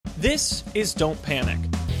This is Don't Panic,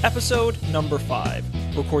 episode number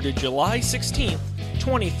 5, recorded July 16th,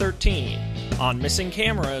 2013, on missing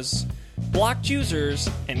cameras, blocked users,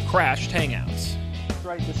 and crashed hangouts. That's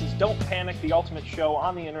right, this is Don't Panic, the ultimate show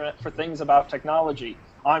on the internet for things about technology.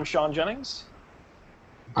 I'm Sean Jennings.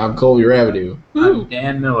 I'm Colby Rabideau. I'm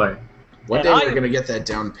Dan Miller. One day we're going to get that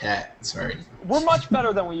down pat. Sorry. We're much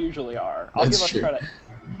better than we usually are. I'll give us credit.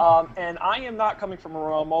 And I am not coming from a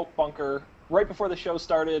remote bunker. Right before the show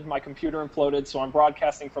started, my computer imploded, so I'm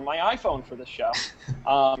broadcasting from my iPhone for this show,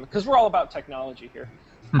 because we're all about technology here.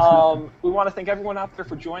 We want to thank everyone out there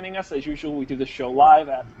for joining us. As usual, we do this show live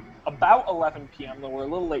at about 11 p.m., though we're a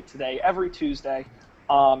little late today, every Tuesday.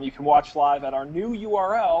 You can watch live at our new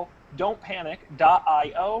URL,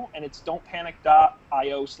 don'tpanic.io, and it's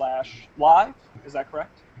don'tpanic.io/live. Is that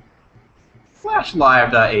correct?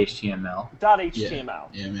 /live.html.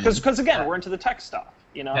 .html. Because again, we're into the tech stuff.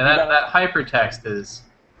 You know, yeah, that hypertext is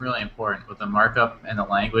really important with the markup and the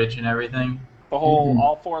language and everything. The whole,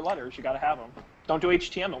 all 4 letters, you got to have them. Don't do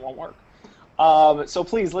HTML, it won't work. So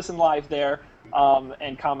please listen live there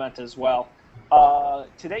and comment as well.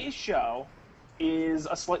 Today's show is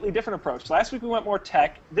a slightly different approach. Last week we went more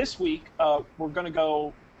tech. This week we're going to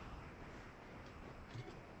go...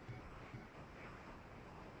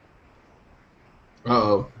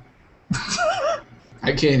 Uh-oh.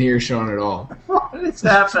 I can't hear Sean at all. What is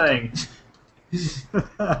happening?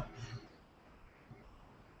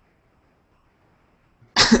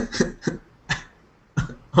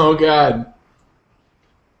 Oh, God.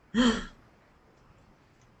 I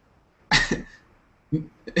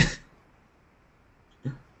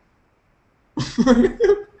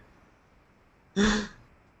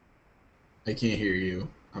can't hear you.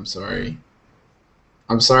 I'm sorry.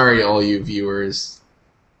 I'm sorry, all you viewers.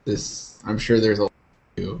 I'm sure there's a lot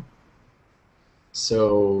of you.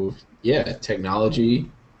 So, yeah,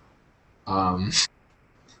 technology. The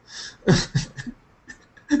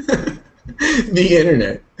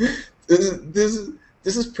internet. This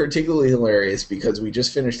is particularly hilarious because we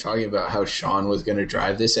just finished talking about how Sean was going to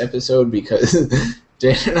drive this episode because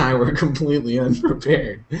Dan and I were completely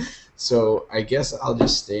unprepared. So I guess I'll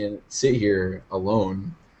just sit here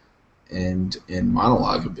alone and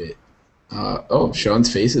monologue a bit. Oh,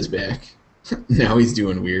 Sean's face is back. Now he's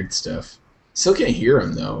doing weird stuff. Still can't hear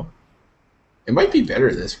him, though. It might be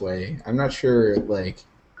better this way. I'm not sure, like...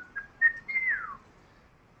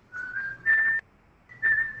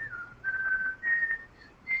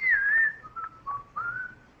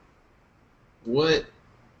 What?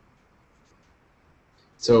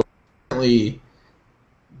 So, apparently,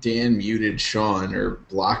 Dan muted Sean or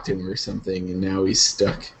blocked him or something, and now he's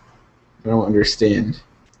stuck. I don't understand.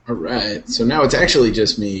 Alright, so now it's actually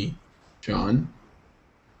just me, Sean.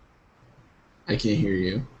 I can't hear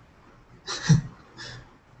you.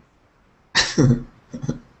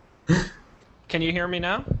 Can you hear me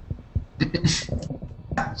now?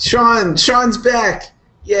 Sean's back!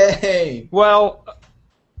 Yay! Well,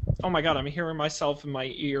 oh my god, I'm hearing myself in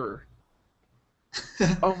my ear.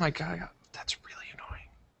 Oh my god, that's really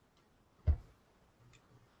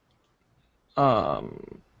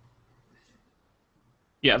annoying.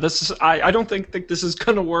 Yeah, this is. I don't think this is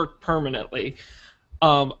gonna work permanently.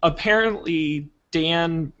 Apparently,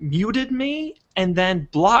 Dan muted me and then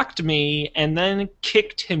blocked me and then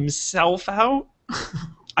kicked himself out.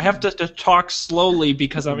 I have to talk slowly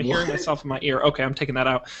because I'm hearing myself in my ear. Okay, I'm taking that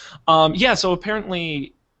out. Yeah, so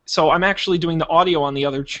apparently, I'm actually doing the audio on the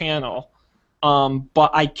other channel,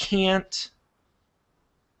 but I can't.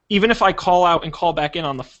 Even if I call out and call back in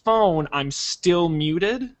on the phone, I'm still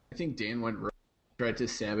muted. I think Dan went right. Tried to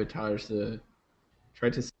sabotage the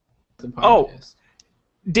podcast. Oh,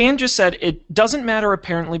 Dan just said it doesn't matter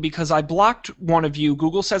apparently because I blocked one of you.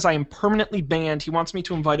 Google says I am permanently banned. He wants me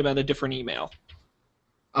to invite him at a different email.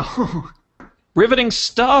 Oh. Riveting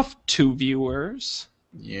stuff, 2 viewers.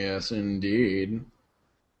 Yes, indeed.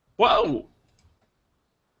 Whoa.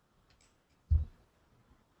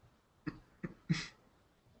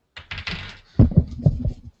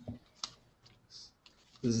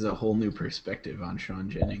 This is a whole new perspective on Sean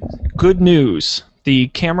Jennings. Good news. The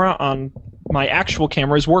camera on my actual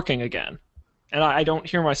camera is working again. And I don't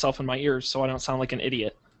hear myself in my ears, so I don't sound like an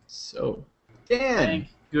idiot. So, Dan! Thank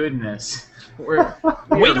goodness.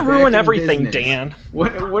 Way to ruin everything, business. Dan.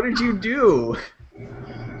 What did you do?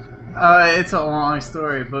 It's a long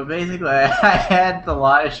story, but basically I had the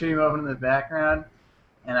live stream open in the background,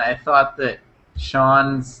 and I thought that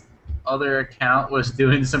Sean's other account was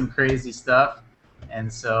doing some crazy stuff.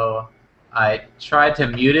 And so I tried to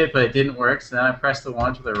mute it, but it didn't work. So then I pressed the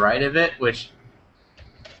one to the right of it, which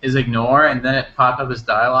is ignore, and then it popped up as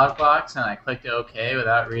dialog box, and I clicked OK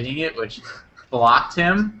without reading it, which blocked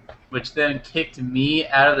him, which then kicked me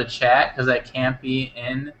out of the chat because I can't be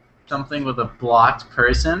in something with a blocked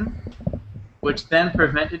person, which then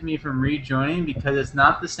prevented me from rejoining because it's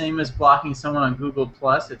not the same as blocking someone on Google+.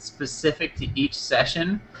 It's specific to each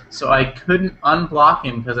session, so I couldn't unblock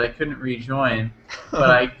him because I couldn't rejoin, but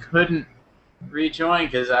I couldn't rejoin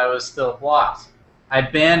because I was still blocked. I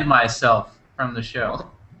banned myself from the show.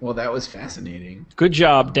 Well, that was fascinating. Good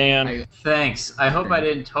job, Dan. Thanks. I hope I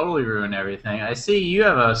didn't totally ruin everything. I see you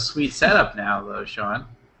have a sweet setup now, though, Sean.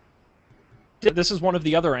 This is one of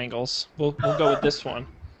the other angles. We'll go with this one.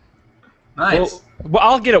 Nice. Well,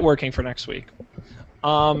 I'll get it working for next week.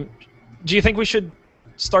 Do you think we should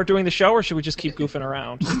start doing the show, or should we just keep goofing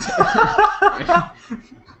around?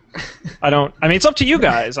 I mean, it's up to you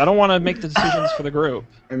guys. I don't want to make the decisions for the group.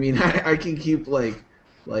 I mean, I can keep like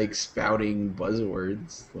spouting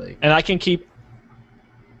buzzwords, like. And I can keep.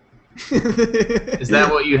 Is that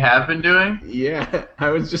what you have been doing? Yeah, I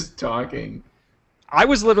was just talking. I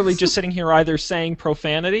was literally just sitting here either saying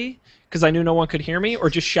profanity because I knew no one could hear me, or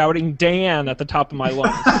just shouting Dan at the top of my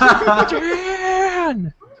lungs.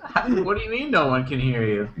 Dan! What do you mean no one can hear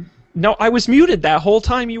you? No, I was muted that whole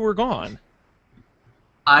time you were gone.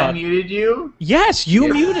 I muted you? Yes,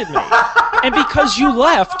 you muted me. And because you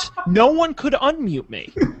left, no one could unmute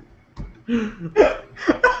me. So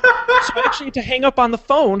I actually had to hang up on the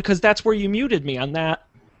phone because that's where you muted me on that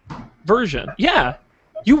version. Yeah.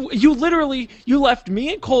 You literally left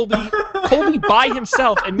me and Colby by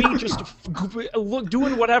himself, and me just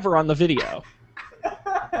doing whatever on the video.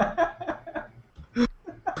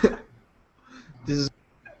 This is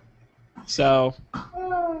so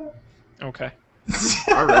okay.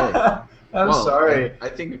 All right. I'm sorry. I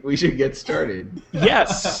think we should get started.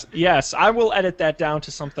 Yes, I will edit that down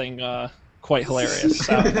to something quite hilarious.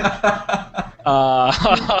 So,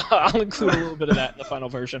 I'll include a little bit of that in the final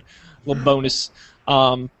version, a little bonus.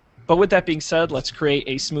 But with that being said, let's create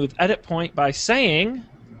a smooth edit point by saying,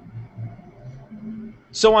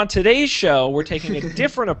 so on today's show, we're taking a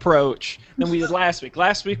different approach than we did last week.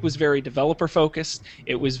 Last week was very developer-focused.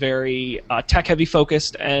 It was very tech-heavy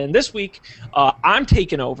focused. And this week, I'm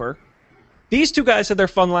taking over. These two guys had their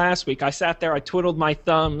fun last week. I sat there, I twiddled my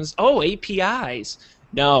thumbs. Oh, APIs.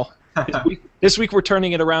 No. This week we're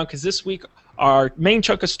turning it around because this week our main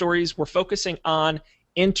chunk of stories, we're focusing on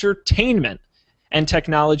entertainment and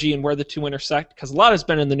technology and where the two intersect, because a lot has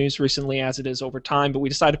been in the news recently as it is over time, but we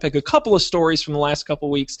decided to pick a couple of stories from the last couple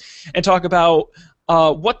of weeks and talk about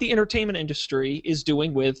what the entertainment industry is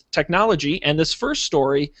doing with technology. And this first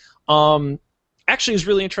story actually is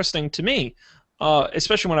really interesting to me,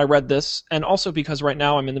 especially when I read this, and also because right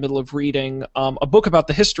now I'm in the middle of reading a book about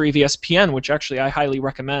the history of ESPN, which actually I highly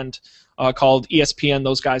recommend, called ESPN,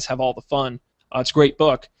 Those Guys Have All the Fun. It's a great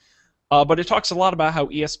book. But it talks a lot about how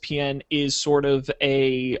ESPN is sort of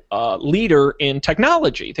a leader in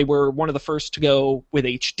technology. They were one of the first to go with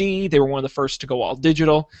HD. They were one of the first to go all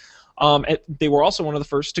digital. They were also one of the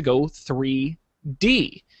first to go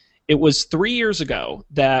 3D. It was 3 years ago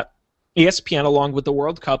that ESPN, along with the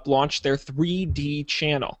World Cup, launched their 3D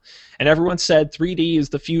channel. And everyone said 3D is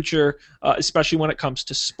the future, especially when it comes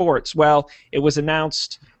to sports. Well, it was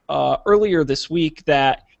announced earlier this week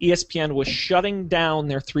that ESPN was shutting down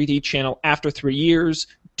their 3D channel after 3 years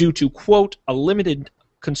due to, quote, a limited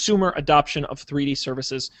consumer adoption of 3D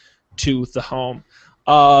services to the home.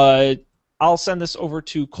 I'll send this over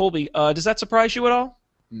to Colby. Does that surprise you at all?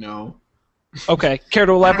 No. Okay. Care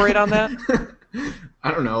to elaborate on that? I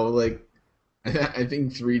don't know. Like, I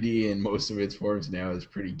think 3D in most of its forms now is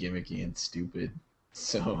pretty gimmicky and stupid.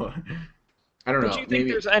 So, I don't know. Do you think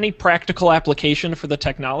there's any practical application for the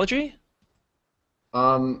technology?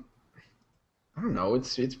 I don't know.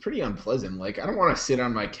 It's pretty unpleasant. Like, I don't want to sit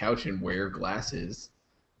on my couch and wear glasses.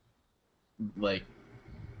 Like,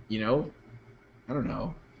 you know, I don't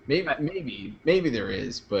know. Maybe there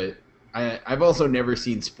is, but I've also never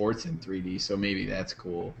seen sports in 3D, so maybe that's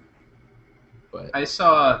cool. But I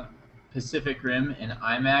saw Pacific Rim in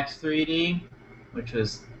IMAX 3D, which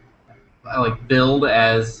was like billed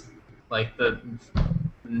as like the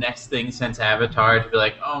next thing since Avatar to be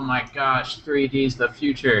like, oh my gosh, 3D's the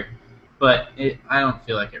future. But I don't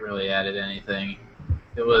feel like it really added anything.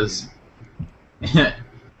 It was,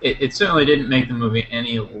 it certainly didn't make the movie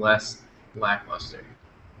any less lackluster.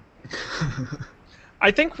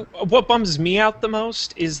 I think what bums me out the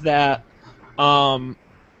most is that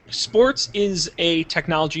sports is a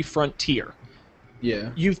technology frontier.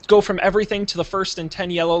 Yeah. You go from everything to the 1st and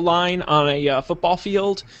 10 yellow line on a football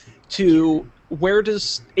field to where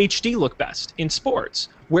does HD look best in sports?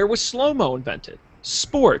 Where was slow-mo invented?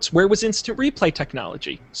 Sports. Where was instant replay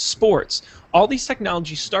technology? Sports. All these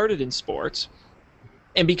technologies started in sports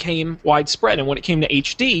and became widespread. And when it came to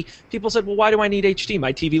HD, people said, well, why do I need HD?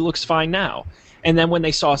 My TV looks fine now. And then when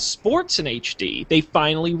they saw sports in HD, they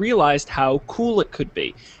finally realized how cool it could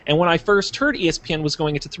be. And when I first heard ESPN was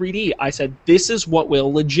going into 3D, I said, this is what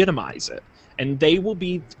will legitimize it. And they will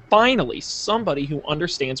be finally somebody who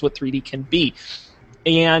understands what 3D can be.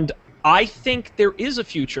 And I think there is a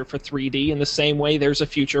future for 3D in the same way there's a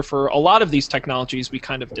future for a lot of these technologies we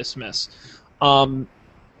kind of dismiss.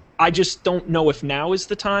 I just don't know if now is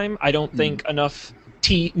the time. I don't think enough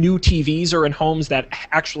new TVs are in homes that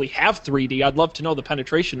actually have 3D. I'd love to know the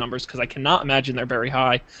penetration numbers because I cannot imagine they're very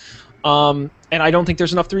high. And I don't think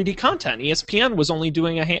there's enough 3D content. ESPN was only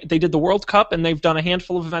doing they did the World Cup, and they've done a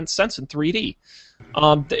handful of events since in 3D.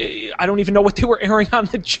 I don't even know what they were airing on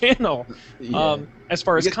the channel as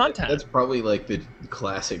far as content. That's probably like the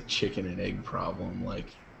classic chicken and egg problem. Like,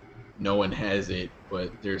 no one has it,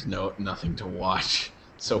 but there's nothing to watch.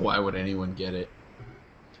 So why would anyone get it?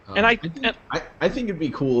 And I think it'd be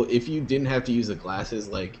cool if you didn't have to use the glasses.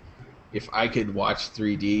 Like, if I could watch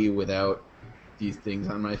 3D without these things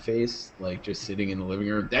on my face, like just sitting in the living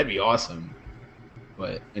room, that'd be awesome.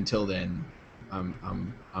 But until then,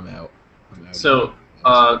 I'm out. So,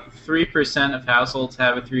 3% of households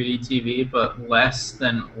have a 3D TV, but less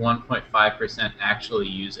than 1.5% actually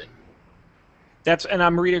use it. And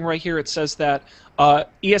I'm reading right here. It says that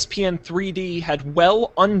ESPN 3D had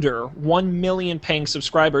well under 1 million paying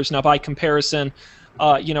subscribers. Now, by comparison,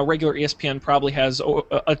 regular ESPN probably has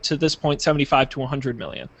to this point 75 to 100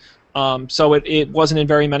 million. So it wasn't in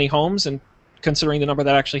very many homes, and considering the number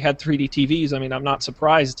that actually had 3D TVs, I mean, I'm not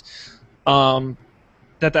surprised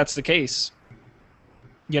that that's the case.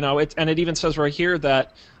 And it even says right here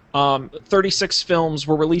that 36 films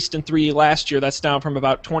were released in 3D last year. That's down from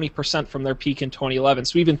about 20% from their peak in 2011.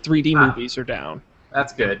 So even 3D movies are down.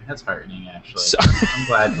 That's good. That's heartening, actually. I'm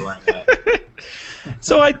glad to learn that.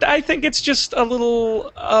 So I think it's just a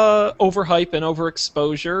little overhype and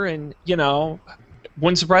overexposure, and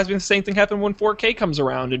wouldn't surprise me if the same thing happened when 4K comes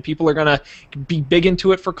around, and people are going to be big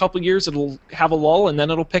into it for a couple years. It'll have a lull, and then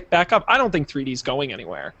it'll pick back up. I don't think 3D is going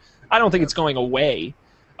anywhere. I don't think it's going away,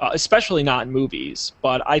 especially not in movies,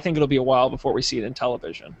 but I think it'll be a while before we see it in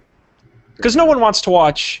television. Because no one wants to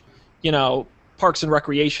watch, Parks and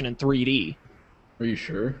Recreation in 3D. Are you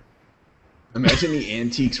sure? Imagine the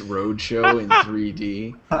Antiques Roadshow in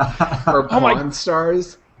 3D. Or Pawn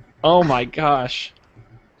Stars. Oh my gosh.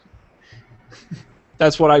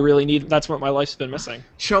 That's what I really need. That's what my life's been missing.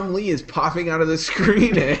 Chum-Li is popping out of the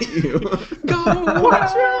screen at you. Go!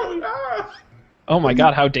 Watch out! Oh my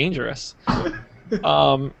god, how dangerous.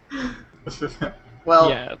 Well,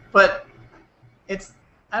 yeah. But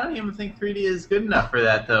I don't even think 3D is good enough for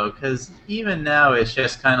that, though, because even now it's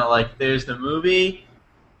just kind of like there's the movie,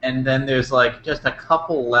 and then there's like just a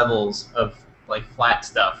couple levels of like flat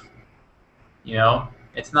stuff.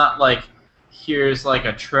 It's not like here's like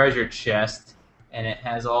a treasure chest, and it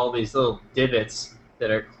has all these little divots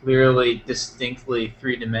that are clearly, distinctly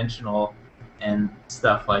three-dimensional and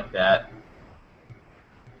stuff like that.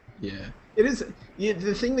 Yeah. It is. Yeah,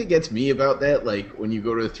 the thing that gets me about that, like when you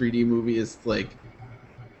go to a 3D movie, is like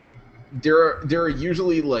there are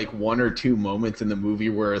usually like one or two moments in the movie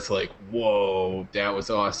where it's like, whoa, that was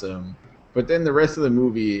awesome. But then the rest of the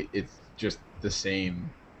movie, it's just the same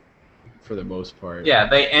for the most part. Yeah,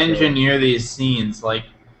 they engineer these scenes. Like,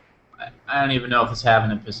 I don't even know if this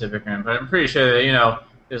happened in Pacific Rim, but I'm pretty sure that,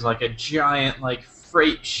 there's like a giant like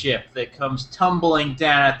freight ship that comes tumbling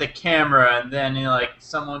down at the camera, and then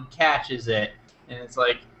someone catches it, and it's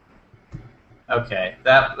like, okay,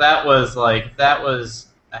 that was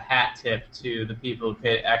a hat tip to the people who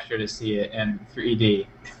paid extra to see it in 3D.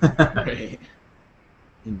 Right.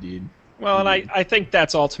 Indeed. Well, and I think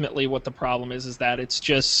that's ultimately what the problem is that it's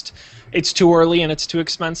too early and it's too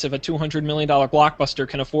expensive. A $200 million blockbuster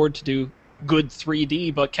can afford to do good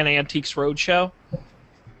 3D, but can Antiques Roadshow?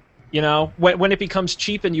 When it becomes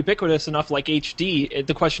cheap and ubiquitous enough like HD,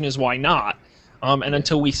 the question is why not? And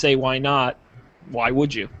until we say why not, why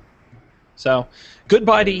would you? So,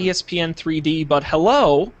 goodbye to ESPN 3D, but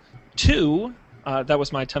hello to, that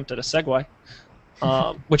was my attempt at a segue,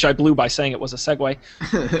 which I blew by saying it was a segue,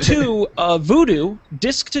 to Vudu,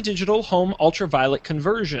 disc-to-digital home ultraviolet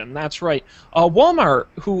conversion. That's right. Walmart,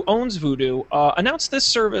 who owns Vudu, announced this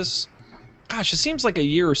service, gosh, it seems like a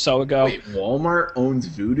year or so ago. Wait, Walmart owns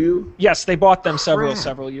Vudu? Yes, they bought them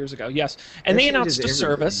several years ago, yes. And they announced a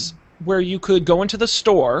service where you could go into the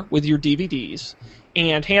store with your DVDs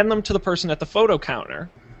and hand them to the person at the photo counter,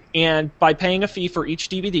 and by paying a fee for each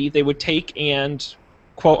DVD, they would take and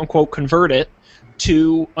quote-unquote convert it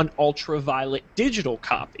to an ultraviolet digital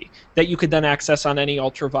copy that you could then access on any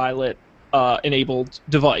ultraviolet enabled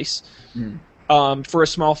device for a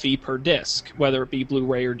small fee per disc, whether it be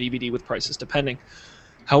Blu-ray or DVD, with prices depending.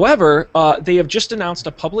 However, they have just announced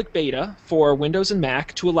a public beta for Windows and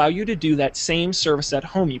Mac to allow you to do that same service at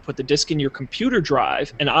home. You put the disc in your computer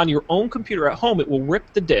drive, and on your own computer at home, it will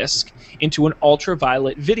rip the disc into an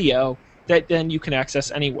ultraviolet video that then you can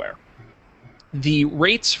access anywhere. The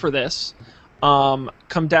rates for this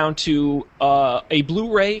come down to a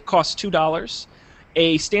Blu-ray costs $2,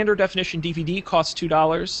 a standard definition DVD costs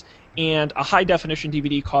 $2, and a high definition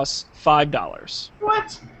DVD costs $5.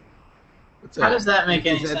 What? How does that make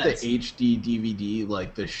any sense? Is that the HD DVD,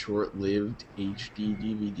 like the short-lived HD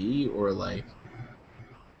DVD, or like?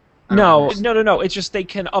 No. It's just they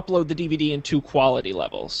can upload the DVD in 2 quality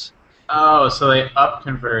levels. Oh, so they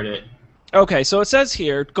up-convert it. Okay, so it says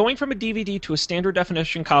here, going from a DVD to a standard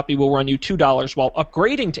definition copy will run you $2, while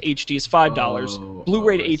upgrading to HD is $5.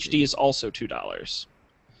 Blu-ray to HD is also $2.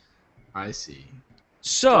 I see.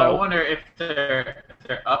 So I wonder if they're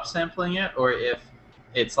upsampling it, or if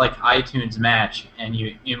it's like iTunes Match, and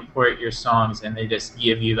you import your songs, and they just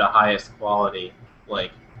give you the highest quality.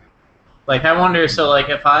 Like I wonder. So like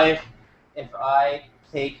if I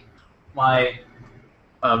take my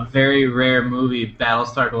very rare movie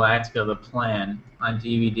Battlestar Galactica: The Plan on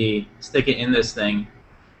DVD, stick it in this thing,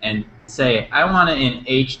 and say I want it in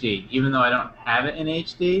HD, even though I don't have it in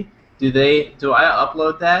HD. Do I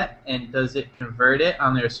upload that, and does it convert it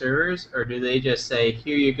on their servers, or do they just say,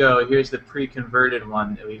 here you go, here's the pre-converted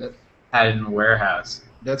one that we've had in the warehouse?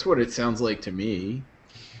 That's what it sounds like to me.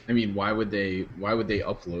 I mean, why would they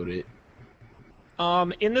upload it?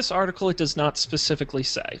 In this article, it does not specifically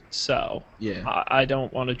say, so yeah. I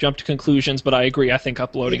don't want to jump to conclusions, but I agree. I think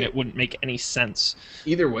uploading it wouldn't make any sense.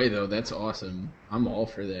 Either way, though, that's awesome. I'm all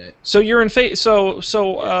for that. So you're in favor.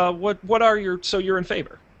 What are your? So you're in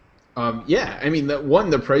favor? Yeah, I mean,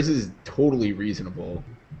 the price is totally reasonable.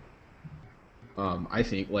 I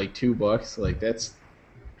think like $2, like that's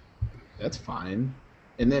fine.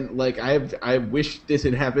 And then like I wish this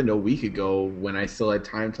had happened a week ago when I still had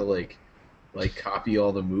time to like copy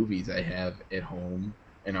all the movies I have at home,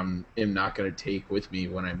 and am not gonna take with me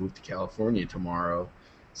when I move to California tomorrow.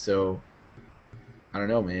 So I don't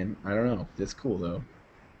know, man. I don't know. That's cool though.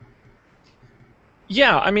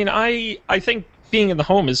 Yeah, I mean, I think being in the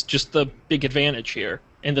home is just the big advantage here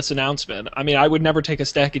in this announcement. I mean, I would never take a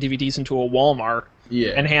stack of DVDs into a Walmart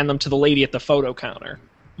and hand them to the lady at the photo counter.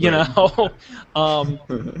 You know?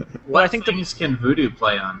 What things can Vudu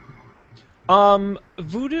play on?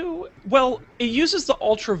 Vudu, well, it uses the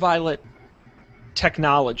ultraviolet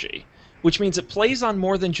technology, which means it plays on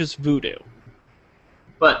more than just Vudu.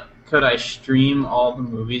 But could I stream all the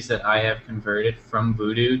movies that I have converted from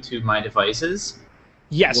Vudu to my devices?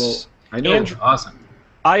 Yes. Well, I know. Awesome.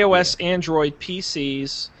 iOS, Android,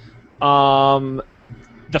 PCs.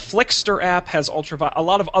 The Flickster app has ultraviolet. A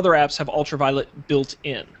lot of other apps have ultraviolet built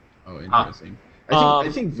in. Oh, interesting. I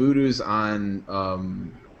think Vudu's on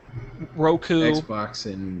Roku,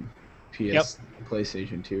 Xbox, and PS,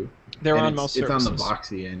 PlayStation 2. They're on most services. It's on the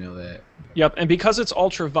Boxy, I know that. Yep, and because it's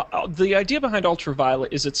ultraviolet, the idea behind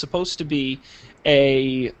ultraviolet is it's supposed to be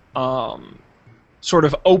a sort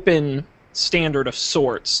of open standard of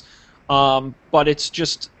sorts, but it's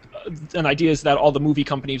just an idea is that all the movie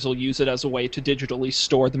companies will use it as a way to digitally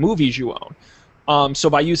store the movies you own. So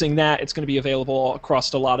by using that, it's going to be available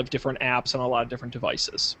across a lot of different apps and a lot of different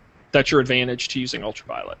devices. That's your advantage to using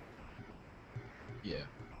ultraviolet. Yeah.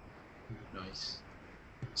 Nice.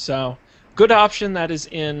 So, good option that is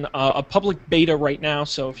in a public beta right now,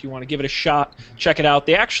 so if you want to give it a shot, check it out.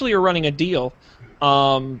 They actually are running a deal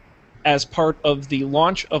as part of the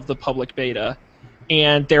launch of the public beta,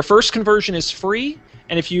 and their first conversion is free,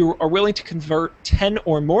 and if you are willing to convert 10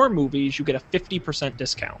 or more movies, you get a 50%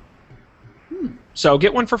 discount. So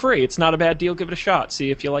get one for free. It's not a bad deal. Give it a shot.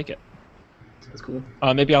 See if you like it. That's cool.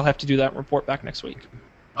 Maybe I'll have to do that and report back next week.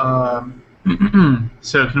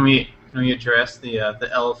 So can we address the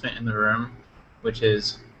elephant in the room, which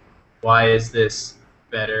is, why is this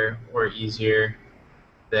better or easier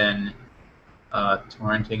than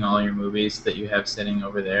torrenting all your movies that you have sitting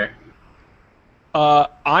over there?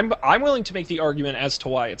 I'm willing to make the argument as to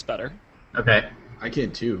why it's better. Okay. I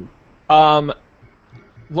can too.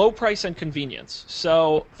 Low price and convenience.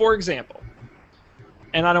 So, for example,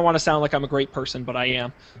 and I don't want to sound like I'm a great person, but I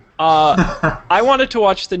am. I wanted to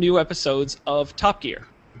watch the new episodes of Top Gear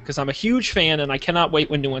because I'm a huge fan and I cannot wait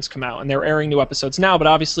when new ones come out. And they're airing new episodes now, but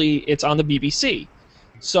obviously it's on the BBC,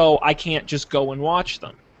 so I can't just go and watch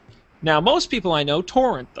them. Now, most people I know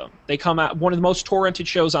torrent them. They come out one of the most torrented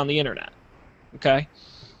shows on the internet. Okay?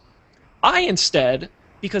 I instead,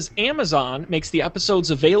 because Amazon makes the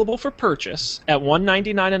episodes available for purchase at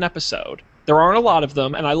 $1.99 an episode, there aren't a lot of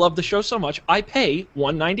them, and I love the show so much, I pay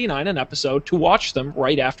 $1.99 an episode to watch them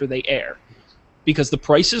right after they air. Because the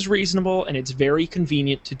price is reasonable and it's very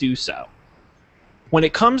convenient to do so. When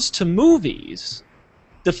it comes to movies,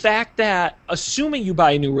 the fact that, assuming you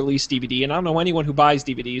buy a new release DVD, and I don't know anyone who buys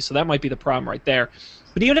DVDs, so that might be the problem right there,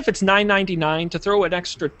 but even if it's $9.99, to throw an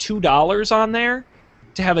extra $2 on there,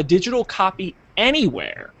 to have a digital copy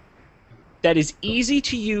anywhere that is easy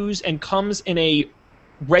to use and comes in a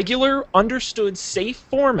regular, understood, safe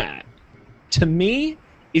format, to me,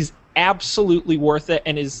 is absolutely worth it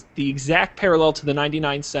and is the exact parallel to the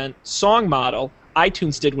 99-cent song model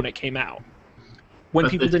iTunes did when it came out. When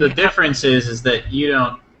but the difference is that you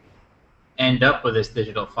don't end up with this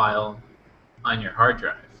digital file on your hard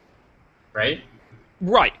drive, right?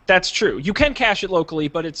 Right, that's true. You can cache it locally,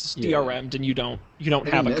 but it's DRM'd and you don't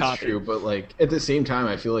have a copy. That's true, but like at the same time,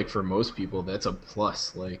 I feel like for most people that's a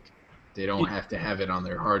plus. Like they don't have to have it on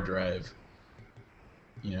their hard drive.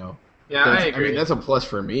 You know. Yeah, I agree. I mean, that's a plus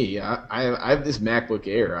for me. I have this MacBook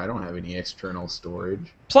Air. I don't have any external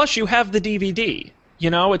storage. Plus, you have the DVD. You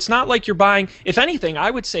know, it's not like you're buying... If anything, I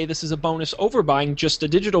would say this is a bonus over buying just a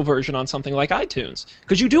digital version on something like iTunes.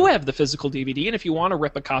 Because you do have the physical DVD, and if you want to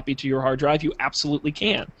rip a copy to your hard drive, you absolutely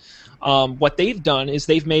can. What they've done is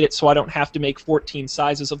they've made it so I don't have to make 14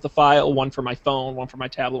 sizes of the file, one for my phone, one for my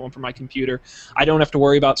tablet, one for my computer. I don't have to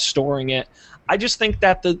worry about storing it. I just think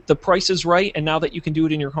that the price is right, and now that you can do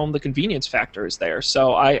it in your home, the convenience factor is there.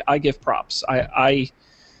 So I give props. I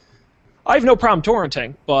have no problem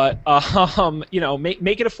torrenting, but you know, make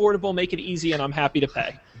it affordable, make it easy, and I'm happy to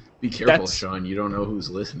pay. Be careful, Sean. You don't know who's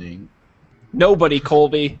listening. Nobody,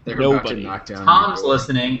 Colby. They're nobody. About to knock down Tom's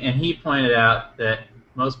listening, and he pointed out that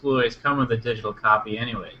most Blu-rays come with a digital copy,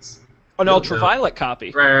 anyways. An ultraviolet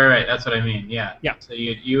copy. Right. That's what I mean. Yeah. Yeah. So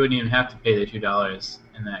you wouldn't even have to pay the $2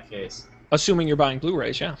 in that case. Assuming you're buying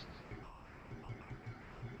Blu-rays, yeah.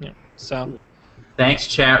 Yeah. So. Thanks,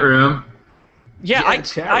 chat room. Yeah,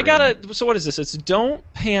 I gotta. So what is this? It's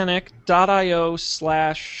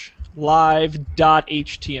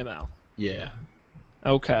don'tpanic.io/live.html. Yeah.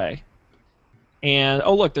 Okay. And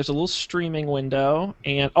oh look, there's a little streaming window,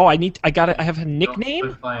 and I have a nickname.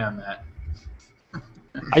 Don't play on that.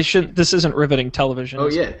 I shouldn't. This isn't riveting television. Oh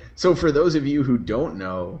yeah. So for those of you who don't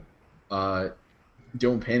know,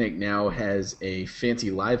 Don't Panic now has a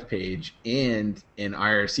fancy live page and an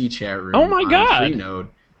IRC chat room. Oh my God! Freenode.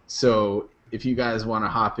 So if you guys want to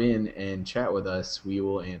hop in and chat with us, we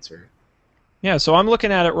will answer. Yeah. So I'm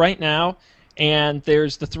looking at it right now, and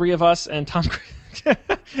there's the three of us and Tom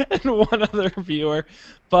and one other viewer,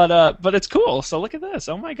 but it's cool. So look at this.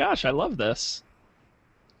 Oh my gosh, I love this.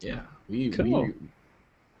 Yeah. Cool.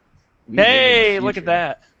 Hey, look at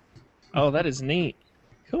that. Oh, that is neat.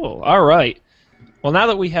 Cool. All right. Well, now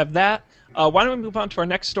that we have that, why don't we move on to our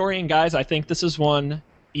next story? And guys, I think this is one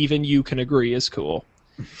even you can agree is cool.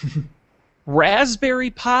 Raspberry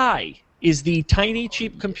Pi is the tiny,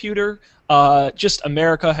 cheap computer just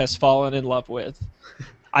America has fallen in love with.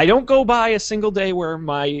 I don't go by a single day where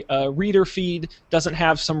my reader feed doesn't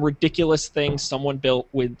have some ridiculous thing someone built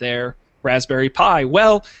with their Raspberry Pi.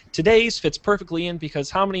 Well, today's fits perfectly in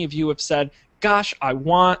because how many of you have said, gosh, I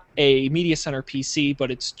want a Media Center PC,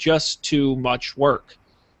 but it's just too much work?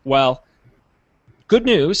 Well, good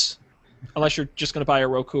news, unless you're just going to buy a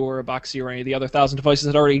Roku or a Boxee or any of the other 1,000 devices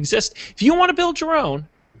that already exist. If you want to build your own,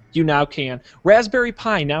 you now can. Raspberry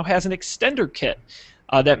Pi now has an extender kit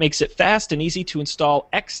that makes it fast and easy to install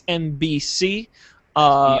XMBC.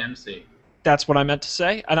 XBMC. That's what I meant to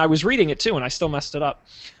say, and I was reading it too, and I still messed it up.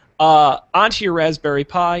 Onto your Raspberry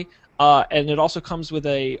Pi, and it also comes with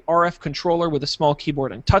a RF controller with a small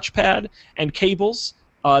keyboard and touchpad and cables.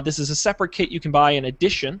 This is a separate kit you can buy in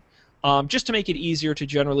addition, just to make it easier to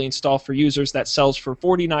generally install for users. That sells for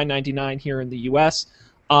 $49.99 here in the U.S.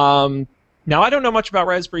 Now, I don't know much about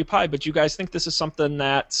Raspberry Pi, but you guys think this is something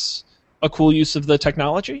that's a cool use of the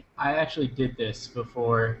technology? I actually did this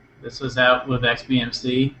before. This was out with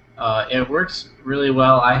XBMC. It works really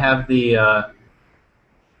well. I have the...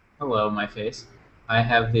 hello, my face. I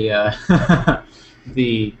have the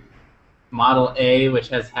the Model A, which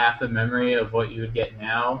has half the memory of what you would get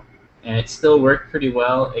now, and it still worked pretty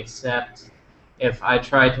well, except if I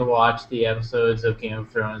tried to watch the episodes of Game of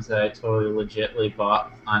Thrones that I totally legitly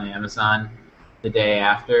bought on Amazon the day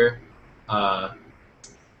after,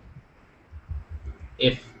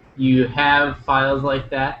 if you have files like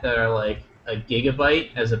that are like a gigabyte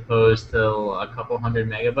as opposed to a couple hundred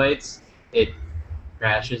megabytes, it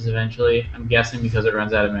crashes eventually. I'm guessing because it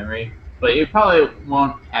runs out of memory. But you probably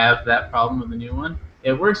won't have that problem with the new one.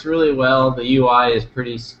 It works really well. The UI is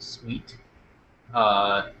pretty sweet.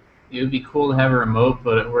 It would be cool to have a remote,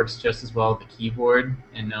 but it works just as well with the keyboard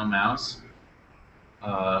and no mouse.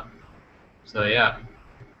 So yeah.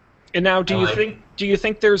 And now, do you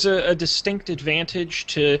think there's a distinct advantage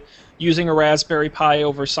to using a Raspberry Pi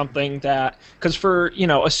over something that, because for,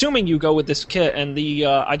 assuming you go with this kit, and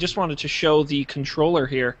I just wanted to show the controller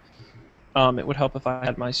here. It would help if I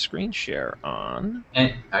had my screen share on.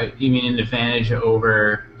 And you mean an advantage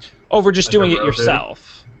over just doing it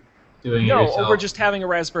yourself? Doing it yourself? No, over just having a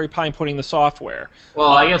Raspberry Pi and putting the software.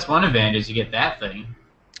 Well, I guess one advantage is you get that thing.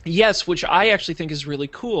 Yes, which I actually think is really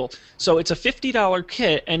cool. So it's a $50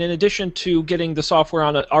 kit, and in addition to getting the software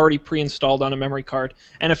already pre-installed on a memory card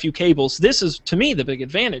and a few cables, this is, to me, the big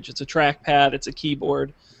advantage. It's a trackpad, it's a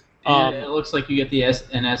keyboard. And it looks like you get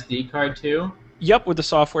an SD card, too? Yep, with the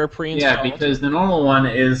software pre-installed. Yeah, because the normal one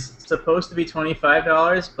is supposed to be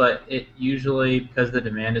 $25, but it usually, because the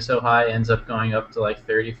demand is so high, ends up going up to like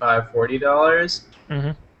 $35, $40.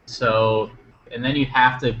 Mm-hmm. So... And then you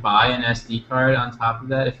have to buy an SD card on top of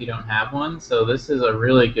that if you don't have one. So this is a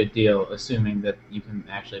really good deal, assuming that you can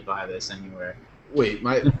actually buy this anywhere. Wait,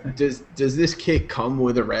 does this kit come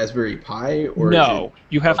with a Raspberry Pi, or no?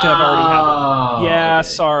 You have to have already have it. Yeah, okay.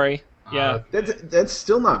 Sorry. Yeah, that's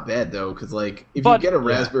still not bad though, because if you get a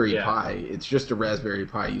Raspberry Pi, it's just a Raspberry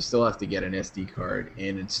Pi. You still have to get an SD card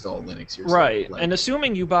and install Linux yourself. Right, and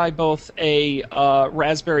assuming you buy both a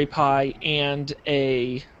Raspberry Pi and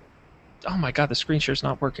a... Oh my god, the screen share's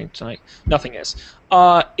not working tonight. Nothing is.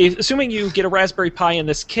 Assuming you get a Raspberry Pi in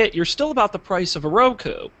this kit, you're still about the price of a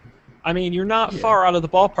Roku. I mean, you're not far out of the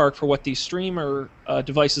ballpark for what these streamer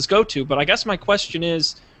devices go to, but I guess my question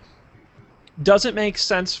is, does it make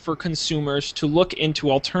sense for consumers to look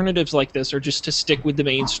into alternatives like this, or just to stick with the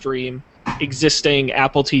mainstream existing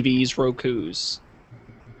Apple TVs, Rokus,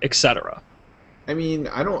 etc.? I mean,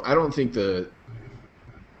 I don't think the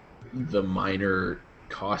minor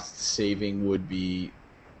cost saving would be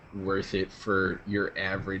worth it for your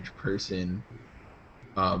average person,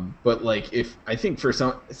 but if I think for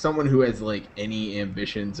someone who has any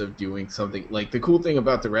ambitions of doing something, the cool thing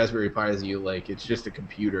about the Raspberry Pi is it's just a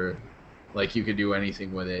computer, you could do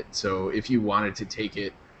anything with it. So if you wanted to take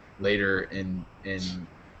it later and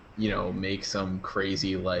make some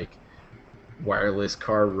crazy wireless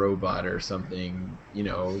car robot or something,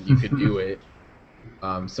 you could do it.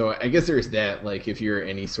 So I guess there's that, if you're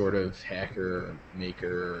any sort of hacker or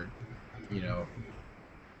maker,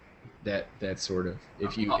 that sort of,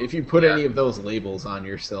 if you put any of those labels on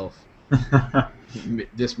yourself,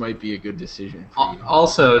 this might be a good decision for you.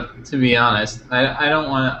 Also, to be honest, I don't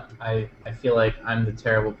want to, I feel like I'm the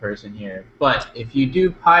terrible person here, but if you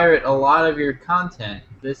do pirate a lot of your content,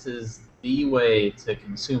 this is the way to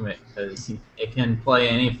consume it, because it can play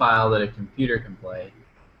any file that a computer can play.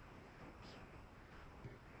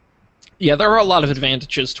 Yeah, there are a lot of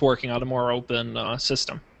advantages to working on a more open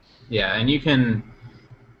system. Yeah, and you can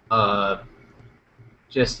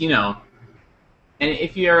just, and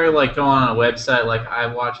if you're go on a website, I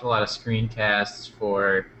watch a lot of screencasts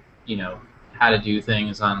for, how to do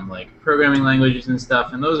things on programming languages and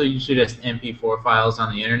stuff, and those are usually just MP4 files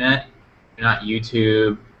on the internet. They're not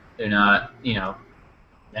YouTube, they're not,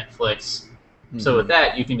 Netflix. Mm-hmm. So with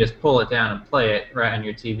that, you can just pull it down and play it right on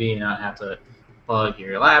your TV and not have to plug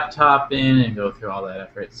your laptop in and go through all that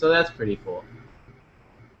effort. So that's pretty cool.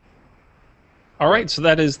 All right, so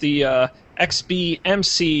that is the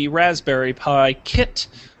XBMC Raspberry Pi kit.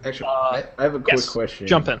 Actually, I have a quick question.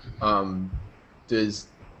 Jump in. Does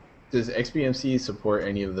XBMC support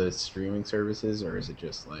any of the streaming services, or is it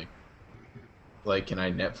just can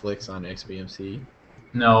I Netflix on XBMC?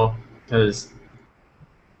 No, because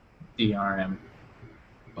DRM.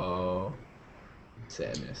 Oh,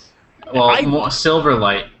 sadness. Well,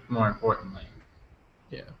 Silverlight, more importantly.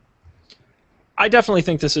 Yeah. I definitely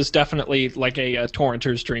think this is definitely a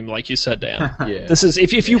torrenter's dream, like you said, Dan. Yeah. This is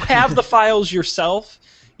if you have the files yourself,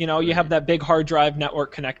 you have that big hard drive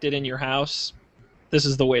network connected in your house, this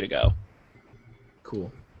is the way to go.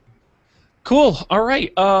 Cool. All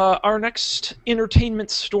right. Our next entertainment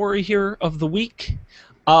story here of the week.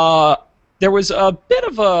 There was a bit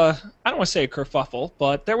of I don't want to say a kerfuffle,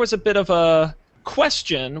 but there was a bit of a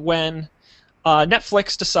question when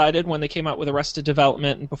Netflix decided, when they came out with Arrested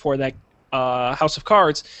Development and before that House of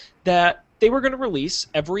Cards, that they were going to release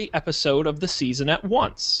every episode of the season at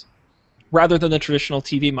once, rather than the traditional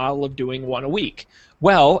TV model of doing one a week.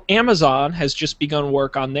 Well, Amazon has just begun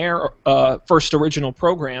work on their first original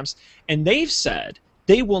programs, and they've said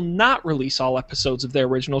they will not release all episodes of their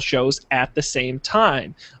original shows at the same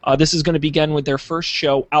time. This is going to begin with their first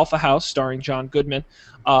show, Alpha House, starring John Goodman.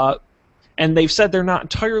 And they've said they're not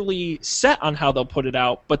entirely set on how they'll put it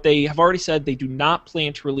out, but they have already said they do not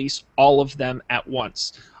plan to release all of them at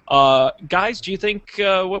once. Guys, do you think,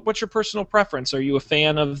 what's your personal preference? Are you a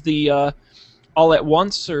fan of the all at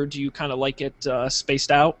once, or do you kind of like it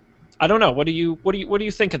spaced out? I don't know. What do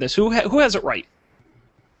you think of this? Who has it right?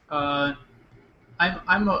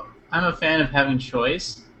 I'm a fan of having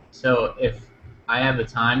choice. So if I have the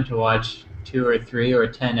time to watch 2 or 3 or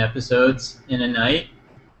 10 episodes in a night,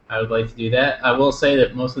 I would like to do that. I will say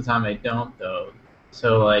that most of the time I don't, though.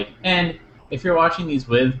 So and if you're watching these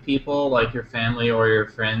with people like your family or your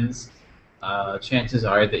friends, chances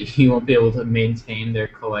are that you won't be able to maintain their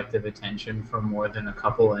collective attention for more than a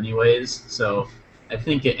couple anyways. So I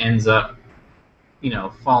think it ends up,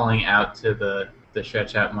 falling out to the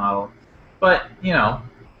stretch out model. But,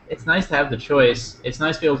 it's nice to have the choice. It's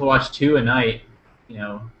nice to be able to watch 2 a night,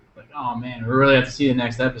 oh man, we really have to see the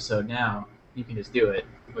next episode now. You can just do it,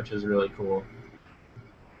 which is really cool.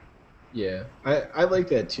 Yeah, I like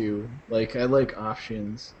that too. I like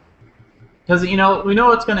options. Because, we know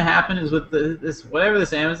what's going to happen is with this whatever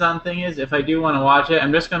this Amazon thing is, if I do want to watch it,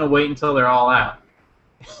 I'm just going to wait until they're all out.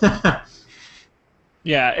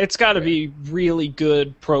 Yeah, it's got to be really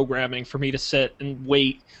good programming for me to sit and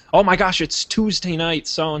wait. Oh my gosh, it's Tuesday night,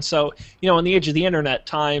 so-and-so. In the age of the internet,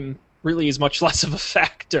 time really is much less of a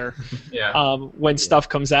factor. Yeah. When stuff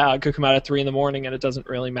comes out, it could come out at 3 in the morning and it doesn't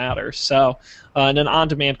really matter. So in an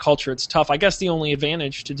on-demand culture, it's tough. I guess the only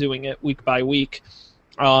advantage to doing it week by week,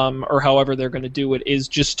 or however they're going to do it, is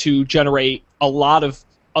just to generate a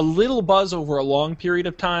little buzz over a long period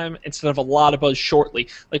of time instead of a lot of buzz shortly.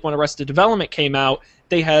 Like when Arrested Development came out,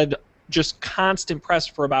 they had just constant press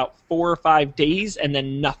for about 4 or 5 days and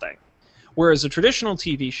then nothing. Whereas a traditional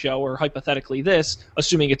TV show, or hypothetically this,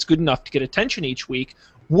 assuming it's good enough to get attention each week,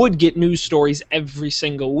 would get news stories every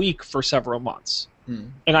single week for several months.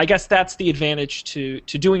 And I guess that's the advantage to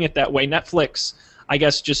doing it that way. Netflix, I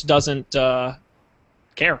guess, just doesn't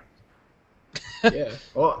care. Yeah.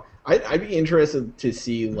 Well, I'd be interested to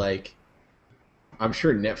see, I'm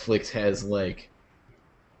sure Netflix has,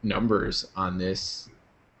 numbers on this.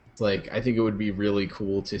 I think it would be really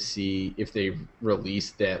cool to see if they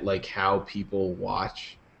released that, how people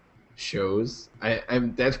watch shows.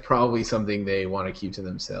 That's probably something they want to keep to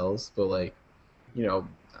themselves, but,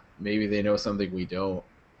 maybe they know something we don't.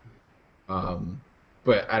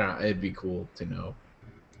 But I don't know. It'd be cool to know.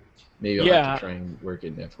 Maybe I'll have to try and work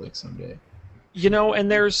at Netflix someday.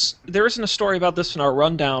 And there isn't a story about this in our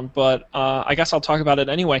rundown, but I guess I'll talk about it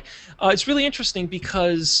anyway. It's really interesting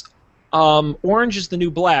because Orange is the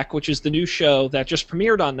New Black, which is the new show that just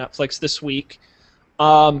premiered on Netflix this week,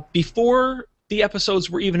 before the episodes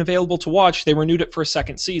were even available to watch, they renewed it for a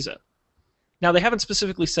second season. Now, they haven't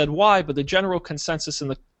specifically said why, but the general consensus in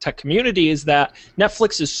the tech community is that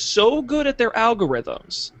Netflix is so good at their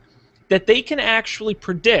algorithms that they can actually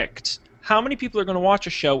predict how many people are going to watch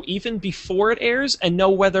a show even before it airs and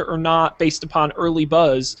know whether or not, based upon early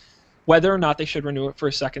buzz, whether or not they should renew it for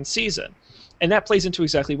a second season. And that plays into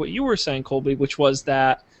exactly what you were saying, Colby, which was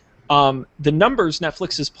that the numbers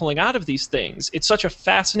Netflix is pulling out of these things, it's such a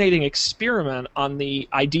fascinating experiment on the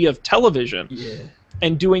idea of television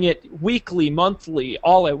and doing it weekly, monthly,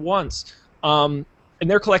 all at once. And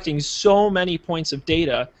they're collecting so many points of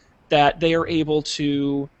data that they are able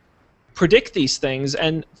to predict these things.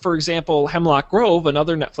 And, for example, Hemlock Grove,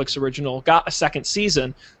 another Netflix original, got a second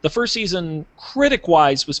season. The first season,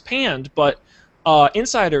 critic-wise, was panned, but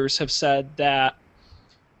insiders have said that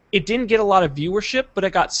it didn't get a lot of viewership, but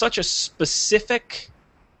it got such a specific,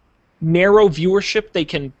 narrow viewership they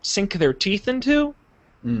can sink their teeth into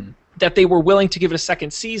that they were willing to give it a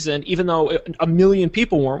second season, even though 1 million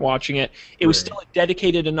people weren't watching it. It was still a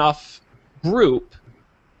dedicated enough group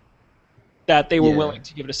that they were willing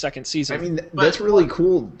to give it a second season. I mean, that's really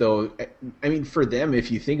cool, though. I mean, for them, if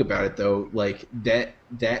you think about it, though,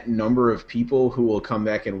 that number of people who will come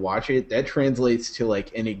back and watch it, that translates to,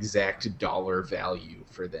 an exact dollar value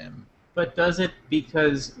for them. But does it,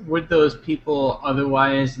 because would those people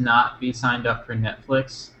otherwise not be signed up for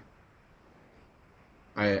Netflix?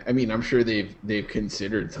 I mean, I'm sure they've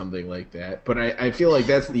considered something like that, but I feel like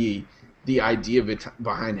that's the idea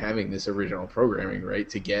behind having this original programming, right?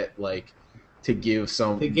 To get to give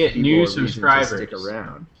some people new a subscribers to stick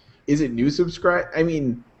around. Is it new subscribe? I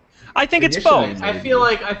mean, I think it's both. I feel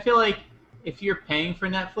like if you're paying for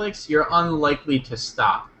Netflix, you're unlikely to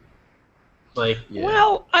stop.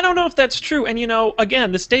 Well, I don't know if that's true. And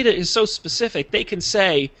again, this data is so specific. They can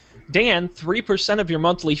say Dan, 3% of your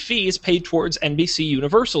monthly fee is paid towards NBC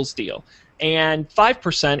Universal's deal, and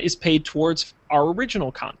 5% is paid towards our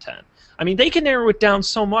original content. I mean, they can narrow it down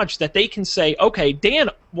so much that they can say, okay, Dan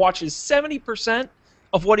watches 70%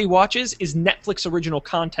 of what he watches is Netflix original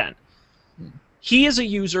content. He is a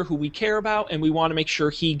user who we care about, and we want to make sure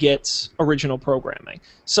he gets original programming.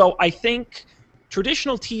 So I think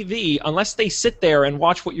traditional TV, unless they sit there and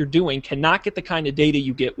watch what you're doing, cannot get the kind of data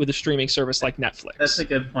you get with a streaming service like Netflix. That's a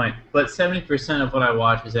good point. But 70% of what I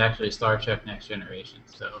watch is actually Star Trek Next Generation.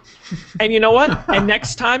 So. And you know what? And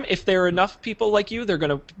next time, if there are enough people like you, they're going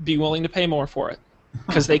to be willing to pay more for it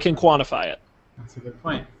because they can quantify it. That's a good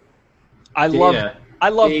point. I love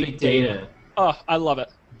big data. Oh, I love it.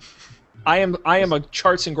 I am a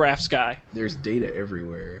charts and graphs guy. There's data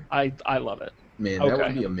everywhere. I love it. Man, that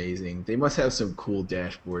would be amazing. They must have some cool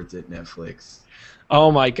dashboards at Netflix.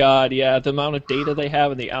 Oh my God, yeah, the amount of data they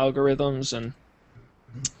have and the algorithms and.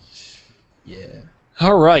 Yeah.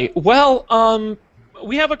 All right. Well,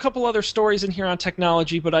 we have a couple other stories in here on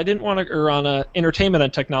technology, but I didn't want to, or on entertainment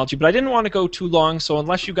and technology, but I didn't want to go too long. So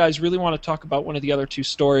unless you guys really want to talk about one of the other two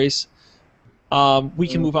stories, we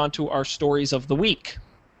can move on to our stories of the week.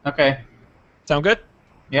 Okay. Sound good?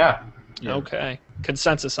 Yeah. Okay.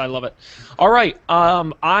 Consensus. I love it. All right.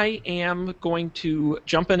 I am going to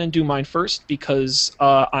jump in and do mine first because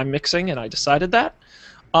I'm mixing and I decided that.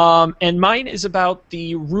 And mine is about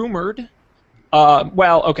the rumored,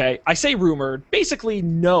 I say rumored, basically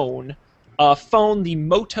known phone, the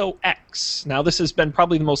Moto X. Now, this has been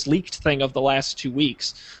probably the most leaked thing of the last 2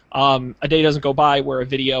 weeks. A day doesn't go by where a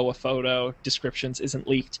video, a photo, descriptions isn't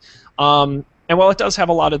leaked. And while it does have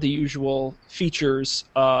a lot of the usual features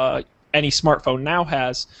any smartphone now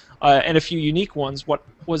has, and a few unique ones, what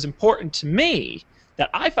was important to me that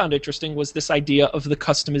I found interesting was this idea of the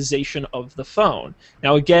customization of the phone.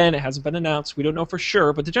 Now, again, it hasn't been announced. We don't know for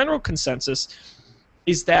sure, but the general consensus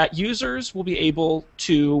is that users will be able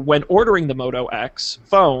to, when ordering the Moto X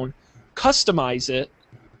phone, customize it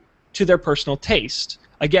to their personal taste.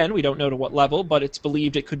 Again, we don't know to what level, but it's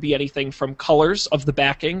believed it could be anything from colors of the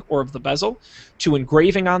backing or of the bezel, to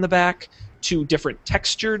engraving on the back, to different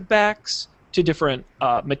textured backs, to different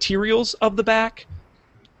materials of the back,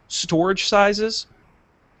 storage sizes.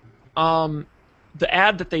 The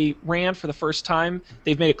ad that they ran for the first time,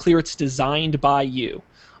 they've made it clear it's designed by you.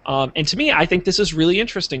 And to me, I think this is really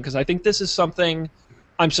interesting because I think this is something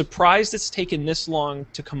I'm surprised it's taken this long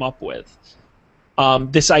to come up with.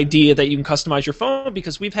 This idea that you can customize your phone,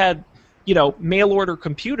 because we've had, mail order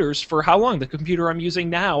computers for how long? The computer I'm using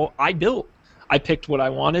now, I built. I picked what I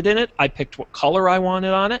wanted in it. I picked what color I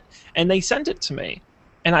wanted on it, and they sent it to me.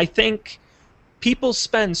 And I think people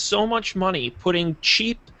spend so much money putting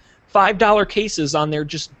cheap $5 cases on their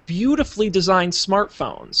just beautifully designed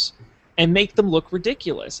smartphones and make them look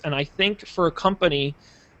ridiculous. And I think for a company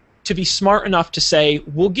to be smart enough to say,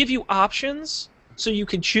 we'll give you options so you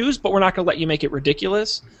can choose, but we're not going to let you make it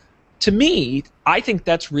ridiculous. To me, I think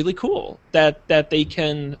that's really cool that they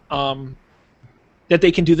can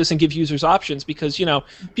do this and give users options because,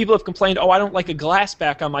 people have complained, I don't like a glass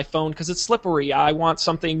back on my phone because it's slippery. I want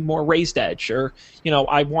something more raised edge, or,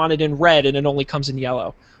 I want it in red and it only comes in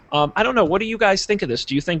yellow. I don't know. What do you guys think of this?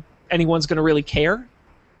 Do you think anyone's going to really care?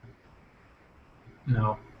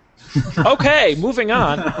 No. Okay, moving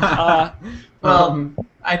on.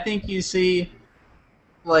 I think you see,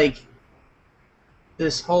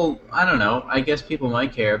 this whole, I don't know, I guess people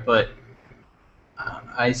might care, but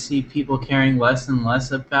I see people caring less and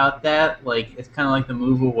less about that. It's kind of like the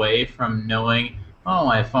move away from knowing,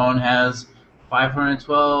 my phone has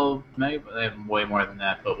 512 megabytes, they have way more than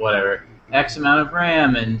that, but whatever, X amount of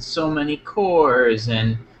RAM and so many cores,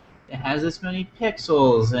 and it has this many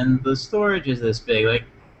pixels, and the storage is this big.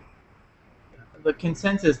 The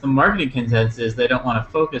consensus, the marketing consensus, they don't want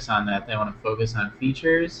to focus on that. They want to focus on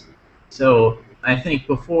features. So I think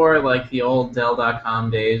before, the old Dell.com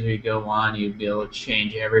days where you go on, you'd be able to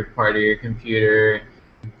change every part of your computer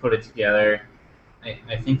and put it together.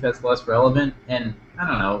 I think that's less relevant. And I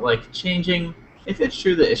don't know, changing, if it's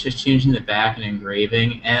true that it's just changing the back and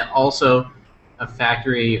engraving, and also a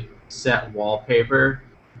factory set wallpaper,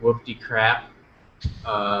 whoop-de-crap.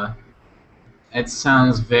 It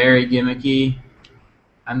sounds very gimmicky.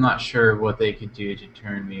 I'm not sure what they could do to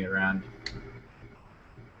turn me around.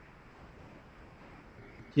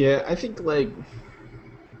 Yeah, I think I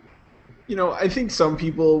think some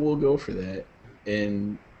people will go for that,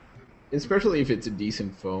 and especially if it's a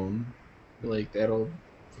decent phone,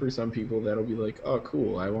 for some people that'll be oh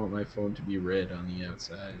cool, I want my phone to be red on the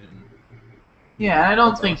outside. And yeah, I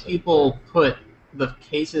don't think people put the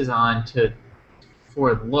cases on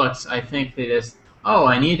for looks. I think they just oh,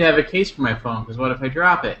 I need to have a case for my phone because what if I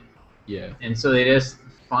drop it? Yeah. And so they just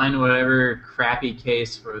find whatever crappy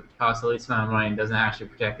case for costs the least amount of money and doesn't actually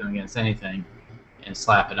protect them against anything and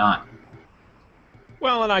slap it on.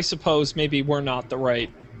 Well, and I suppose maybe we're not the right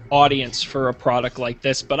audience for a product like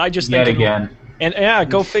this, but I just Yet think again. And yeah,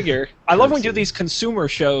 go figure. I love when we do these consumer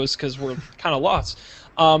shows because we're kind of lost.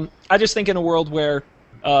 I just think in a world where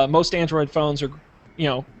most Android phones are,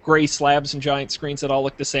 gray slabs and giant screens that all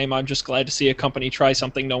look the same, I'm just glad to see a company try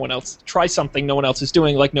something no one else is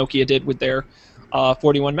doing, like Nokia did with their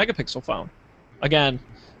 41 megapixel phone. Again,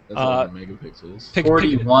 that's a lot of megapixels.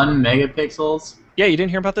 41 megapixels. Yeah, you didn't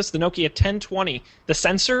hear about this? The Nokia 1020. The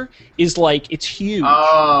sensor is it's huge.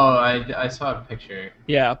 Oh, I saw a picture.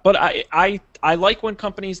 Yeah, but I like when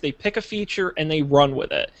companies, they pick a feature and they run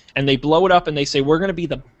with it. And they blow it up and they say, we're going to be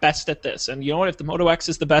the best at this. And you know what? If the Moto X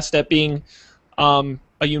is the best at being a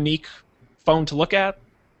unique phone to look at,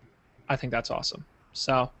 I think that's awesome.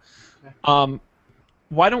 So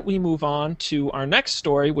why don't we move on to our next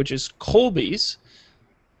story, which is Colby's.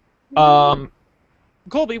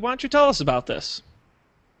 Colby, why don't you tell us about this?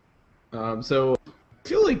 So I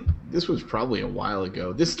feel like this was probably a while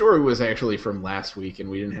ago. This story was actually from last week, and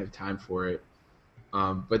we didn't have time for it.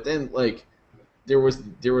 But then, there was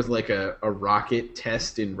a rocket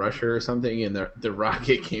test in Russia or something, and the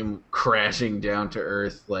rocket came crashing down to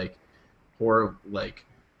Earth,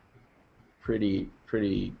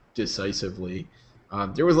 pretty decisively.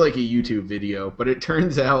 There was a YouTube video, but it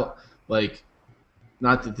turns out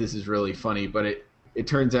not that this is really funny, but it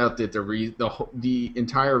turns out that the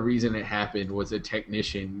entire reason it happened was a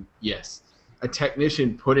technician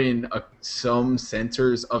put in some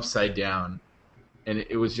sensors upside down, and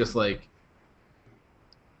it was just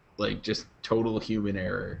just total human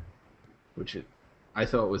error, which I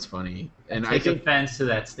thought was funny. And I take offense to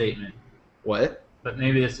that statement. What? But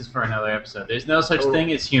maybe this is for another episode. There's no such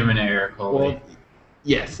thing as human error, Colby. Well,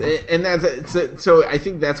 yes, and so I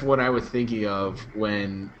think that's what I was thinking of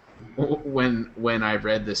when I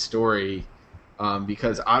read the story,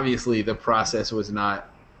 because obviously the process was not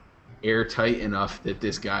airtight enough that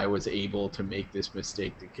this guy was able to make this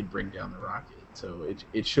mistake that could bring down the rocket. So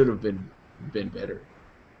it should have been better.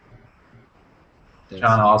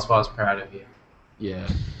 John Oswald's proud of you. Yeah.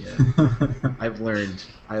 I've learned.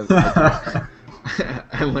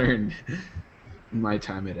 I learned my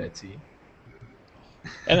time at Etsy.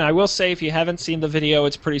 And I will say, if you haven't seen the video,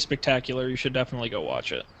 it's pretty spectacular. You should definitely go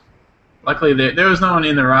watch it. Luckily, there was no one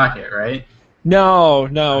in the rocket, right? No,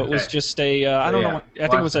 Okay. It was just a, I don't know, I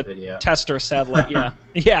think it was a test or a satellite, yeah.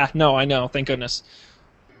 Yeah, no, I know, thank goodness.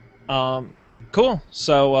 Cool,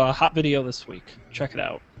 so hot video this week. Check it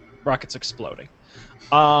out. Rockets exploding.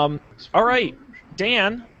 All right,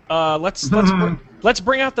 Dan, let's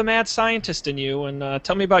bring out the mad scientist in you and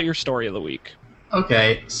tell me about your story of the week.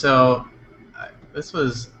 Okay, so this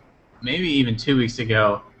was maybe even 2 weeks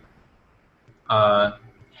ago.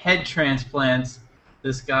 Head transplants.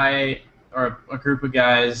 This guy, or a group of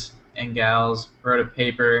guys and gals, wrote a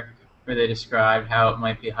paper where they described how it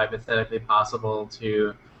might be hypothetically possible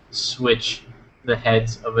to switch the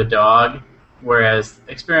heads of a dog, whereas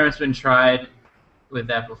experiments have been tried with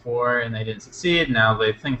that before and they didn't succeed. Now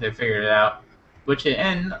they think they figured it out,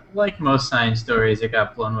 and like most science stories, it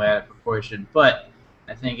got blown way out of proportion. But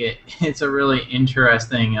I think it's a really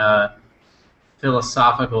interesting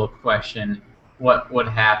philosophical question. What would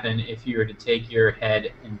happen if you were to take your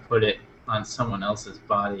head and put it on someone else's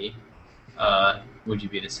body? Would you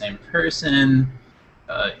be the same person?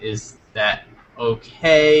 Is that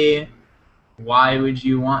okay? Why would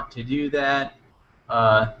you want to do that?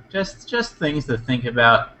 Just things to think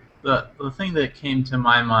about. The thing that came to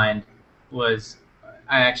my mind was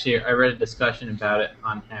I read a discussion about it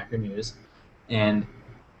on Hacker News, and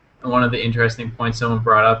one of the interesting points someone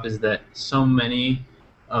brought up is that so many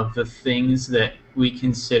of the things that we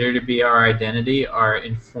consider to be our identity are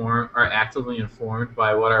actively informed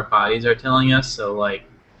by what our bodies are telling us. So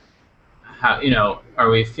how, are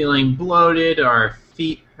we feeling bloated? Are our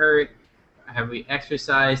feet hurt? Have we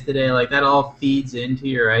exercised today? That all feeds into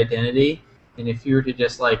your identity. And if you were to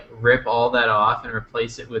just rip all that off and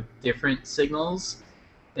replace it with different signals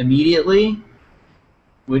immediately,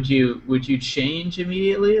 would you change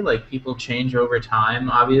immediately? People change over time,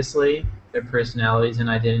 obviously. Their personalities and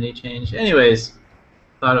identity change. Anyways,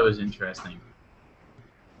 thought it was interesting.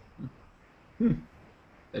 That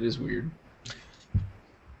is weird.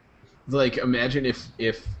 Imagine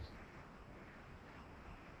if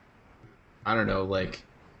I don't know,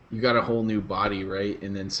 you got a whole new body, right?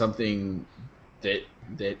 And then something that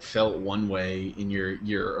felt one way in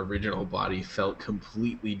your original body felt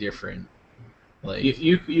completely different.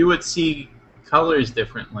 You would see colors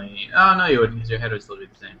differently. Oh, no, you wouldn't, because your head would still be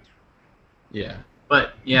the same. Yeah.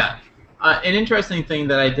 But, yeah. An interesting thing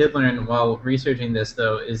that I did learn while researching this,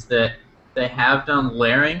 though, is that they have done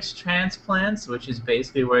larynx transplants, which is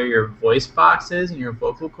basically where your voice box is and your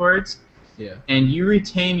vocal cords. Yeah. And you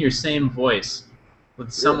retain your same voice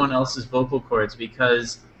with someone else's vocal cords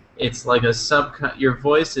because it's like your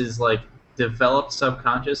voice is like developed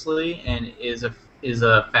subconsciously and is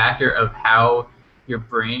a factor of how your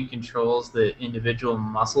brain controls the individual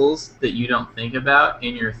muscles that you don't think about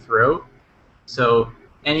in your throat. So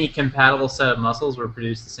any compatible set of muscles will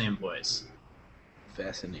produce the same voice.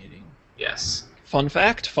 Fascinating. Yes. Fun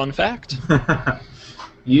fact, fun fact.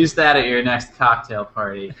 Use that at your next cocktail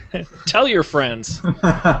party. Tell your friends.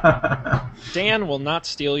 Dan will not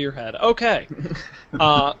steal your head. Okay.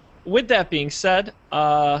 With that being said,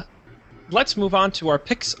 let's move on to our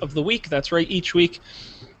picks of the week. That's right, each week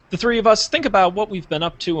the three of us think about what we've been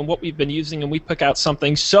up to and what we've been using, and we pick out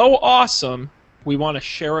something so awesome we want to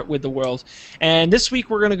share it with the world. And this week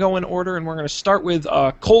we're going to go in order, and we're going to start with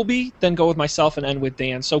Colby, then go with myself, and end with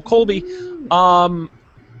Dan. So Colby, tell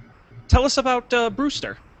us about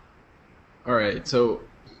Brewster. All right. So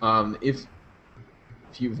if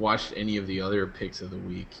you've watched any of the other picks of the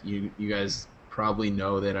week, you guys probably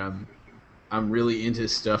know that I'm really into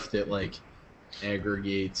stuff that like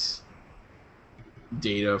aggregates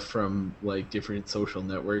data from like different social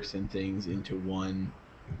networks and things into one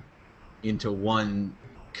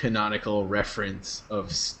canonical reference of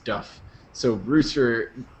stuff. So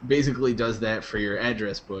Brewster basically does that for your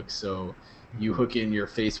address book. So you hook in your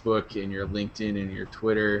Facebook and your LinkedIn and your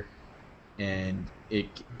Twitter, and you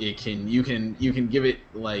can give it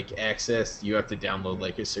like access. You have to download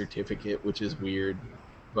like a certificate, which is weird,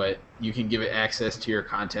 but you can give it access to your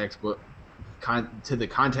contacts book, to the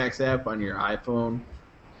Contacts app on your iPhone,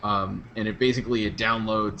 and it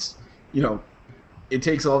downloads. It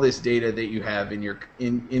takes all this data that you have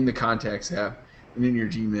in the Contacts app and in your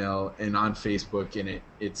Gmail and on Facebook, and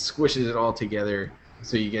it squishes it all together,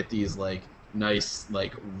 so you get these like nice,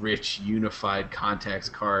 like rich, unified contacts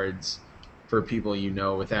cards for people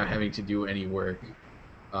without having to do any work,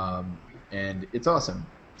 and it's awesome.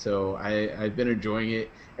 So I've been enjoying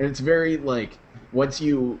it, and it's very like once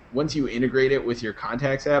you integrate it with your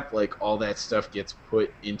Contacts app, like all that stuff gets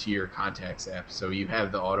put into your Contacts app. So you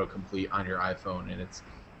have the autocomplete on your iPhone, and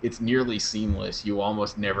it's nearly seamless. You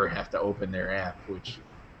almost never have to open their app, which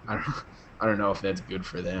I don't know if that's good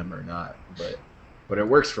for them or not, but it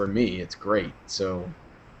works for me. It's great. So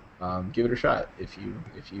give it a shot if you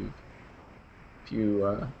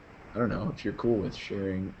I don't know if you're cool with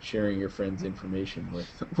sharing your friends' information with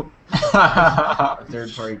a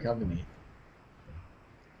third-party company.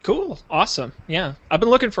 Cool, awesome, yeah. I've been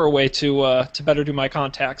looking for a way to better do my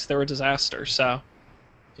contacts. They're a disaster, so.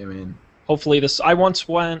 Yeah, man. Hopefully this. I once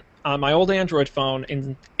went on my old Android phone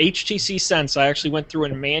in HTC Sense. I actually went through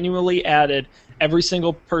and manually added every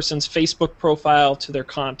single person's Facebook profile to their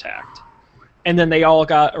contact, and then they all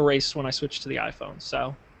got erased when I switched to the iPhone.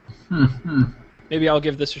 So. Maybe I'll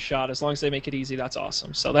give this a shot. As long as they make it easy, that's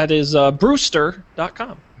awesome. So that is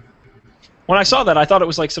Brewster.com. When I saw that, I thought it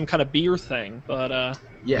was like some kind of beer thing, but...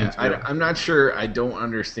 yeah, I'm not sure. I don't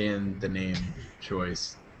understand the name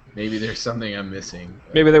choice. Maybe there's something I'm missing.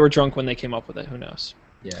 Maybe they were drunk when they came up with it. Who knows?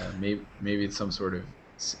 Yeah, maybe it's some sort of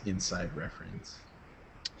inside reference.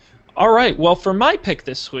 All right, well, for my pick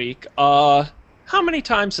this week, how many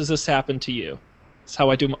times has this happened to you? That's how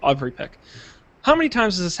I do every pick. How many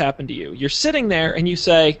times has this happened to you? You're sitting there and you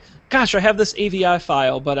say, gosh, I have this AVI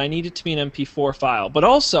file, but I need it to be an MP4 file. But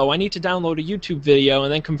also, I need to download a YouTube video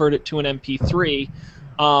and then convert it to an MP3.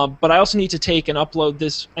 But I also need to take and upload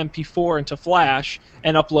this MP4 into Flash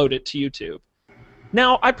and upload it to YouTube.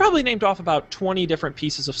 Now, I probably named off about 20 different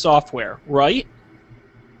pieces of software, right?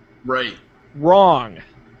 Right. Wrong.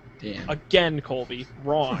 Damn. Again, Colby,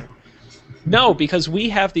 wrong. No, because we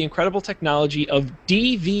have the incredible technology of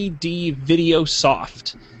DVD Video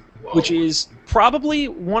Soft, which is probably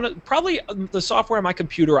the software on my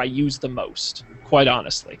computer I use the most, quite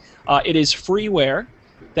honestly. It is freeware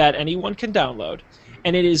that anyone can download,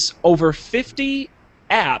 and it is over 50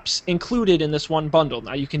 apps included in this one bundle.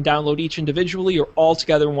 Now, you can download each individually or all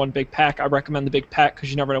together in one big pack. I recommend the big pack because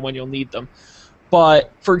you never know when you'll need them.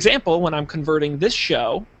 But, for example, when I'm converting this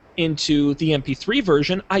show into the MP3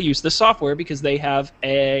 version, I use this software because they have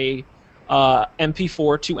a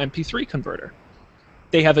MP4 to MP3 converter.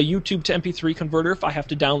 They have a YouTube to MP3 converter if I have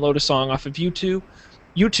to download a song off of YouTube,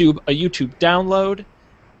 a YouTube download.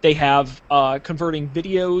 They have converting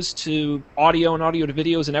videos to audio and audio to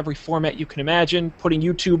videos in every format you can imagine,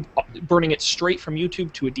 burning it straight from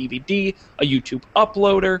YouTube to a DVD, a YouTube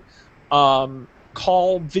uploader,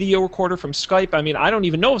 call video recorder from Skype. I mean, I don't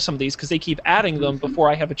even know of some of these because they keep adding them before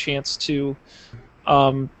I have a chance to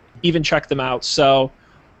even check them out. So,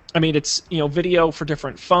 I mean, it's, you know, video for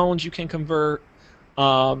different phones you can convert,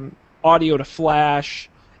 audio to flash,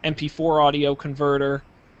 MP4 audio converter.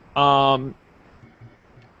 I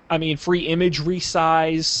mean, free image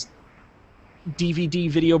resize,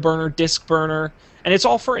 DVD video burner, disc burner, and it's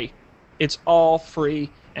all free. It's all free,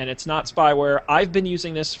 and it's not spyware. I've been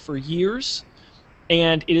using this for years,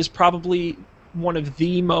 and it is probably one of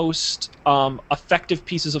the most effective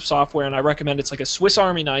pieces of software, and I recommend it's like a Swiss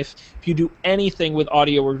Army knife. If you do anything with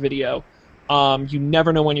audio or video, you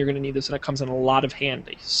never know when you're going to need this, and it comes in a lot of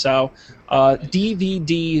handy. So,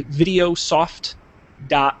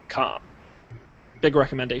 dvdvideosoft.com. Big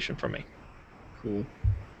recommendation from me. Cool.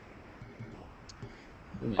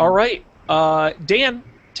 All right. Dan,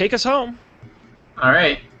 take us home. All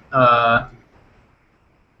right.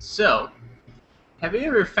 So, have you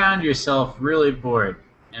ever found yourself really bored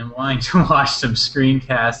and wanting to watch some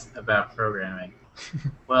screencasts about programming?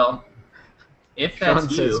 Well, if that's Sean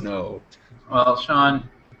you... says no. Well, Sean...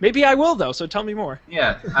 Maybe I will, though, so tell me more.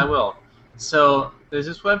 Yeah, I will. So, there's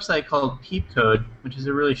this website called Peepcode, which is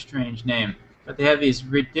a really strange name, but they have these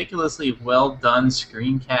ridiculously well-done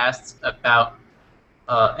screencasts about,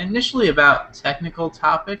 initially about technical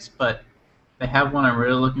topics, but they have one I'm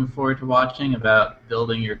really looking forward to watching about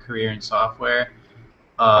building your career in software.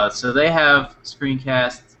 So they have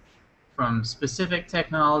screencasts from specific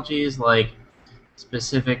technologies like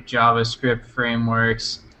specific JavaScript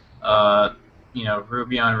frameworks, you know,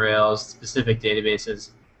 Ruby on Rails, specific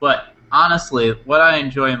databases. But honestly, what I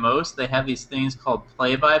enjoy most, they have these things called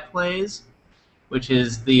play-by-plays, which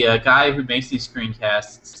is the guy who makes these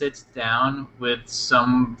screencasts sits down with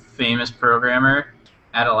some famous programmer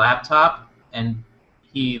at a laptop, and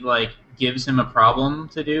he like gives him a problem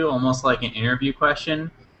to do, almost like an interview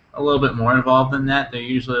question. A little bit more involved than that. They're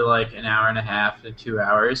usually like an hour and a half to 2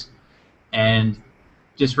 hours, and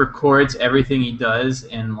just records everything he does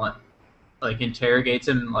and like interrogates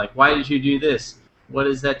him, like, why did you do this? What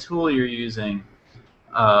is that tool you're using?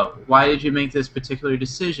 Why did you make this particular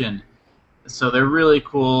decision? So they're really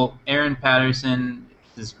cool. Aaron Patterson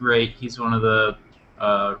is great. He's one of the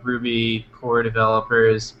Ruby core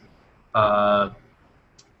developers. I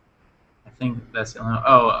think that's the only...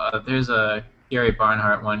 there's a Gary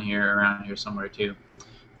Barnhart one around here somewhere too.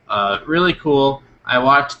 Really cool. I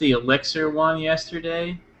watched the Elixir one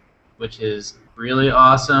yesterday, which is really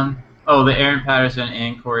awesome. Oh, the Aaron Patterson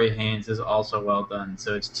and Corey Haynes is also well done,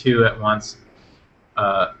 so it's two at once.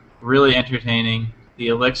 Really entertaining. The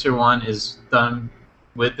Elixir one is done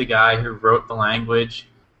with the guy who wrote the language,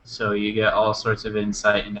 so you get all sorts of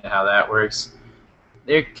insight into how that works.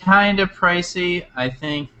 They're kind of pricey. I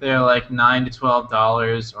think they're like $9 to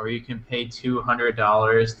 $12, or you can pay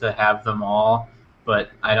 $200 to have them all. But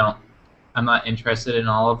I'm not interested in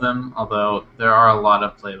all of them, although there are a lot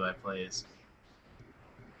of play-by-plays.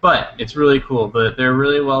 But it's really cool. They're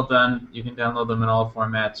really well done. You can download them in all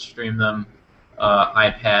formats, stream them,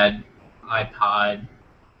 iPad, iPod.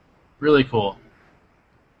 Really cool.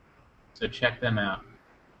 So check them out.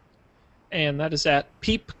 And that is at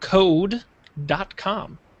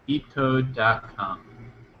peepcode.com. Peepcode.com.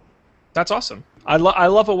 That's awesome. I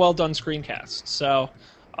love a well-done screencast. So,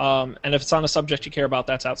 and if it's on a subject you care about,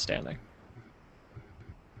 that's outstanding.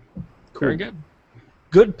 Cool. Very good.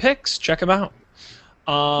 Good picks. Check them out.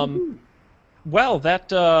 Well,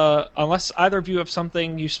 that unless either of you have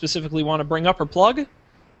something you specifically want to bring up or plug.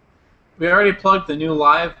 We already plugged the new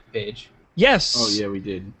live page. Yes. Oh yeah, we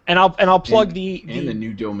did. And I'll plug the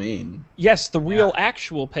new domain. Yes, the real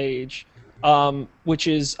actual page, which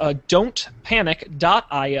is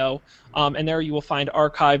don'tpanic.io, and there you will find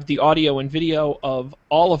archived the audio and video of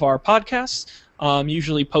all of our podcasts,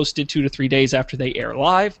 usually posted 2 to 3 days after they air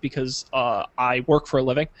live because I work for a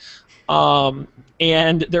living.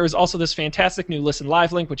 And there is also this fantastic new Listen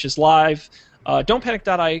Live link, which is live.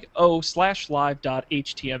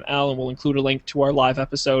 don'tpanic.io/live.html, and we'll include a link to our live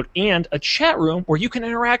episode and a chat room where you can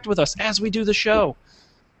interact with us as we do the show.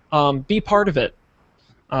 Be part of it.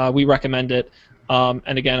 We recommend it.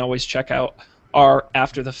 And again, always check out our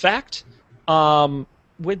After the Fact.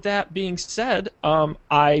 With that being said,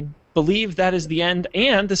 I believe that is the end,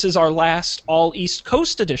 and this is our last all East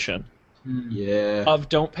Coast edition. Yeah. Of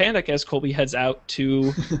Don't Panic as Colby heads out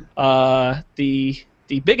to the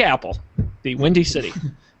Big Apple, the Windy City.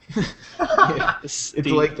 Yeah, it's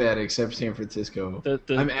like that, except San Francisco.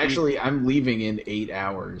 I'm leaving in 8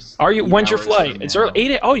 hours. Are you? When's your flight? It's early.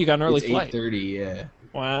 8. Oh, you got an early flight. 8:30. Yeah.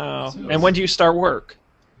 Wow. So, and when do you start work?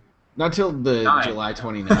 Not till the July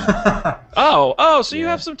 29th. So you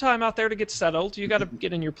have some time out there to get settled. You got to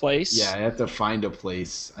get in your place. Yeah, I have to find a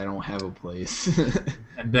place. I don't have a place.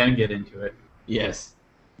 And then get into it. Yes.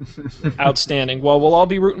 Outstanding. Well, we'll all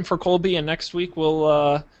be rooting for Colby, and next week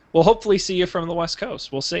we'll hopefully see you from the West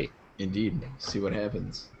Coast. We'll see. Indeed. See what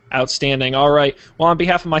happens. Outstanding. All right. Well, on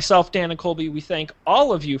behalf of myself, Dan, and Colby, we thank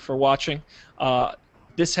all of you for watching.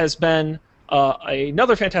 This has been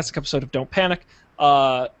another fantastic episode of Don't Panic.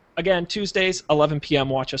 Again, Tuesdays, 11 p.m.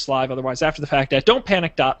 Watch us live. Otherwise, after the fact at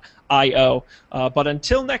don'tpanic.io. But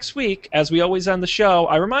until next week, as we always end the show,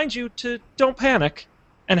 I remind you to don't panic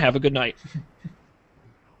and have a good night.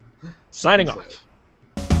 Signing off.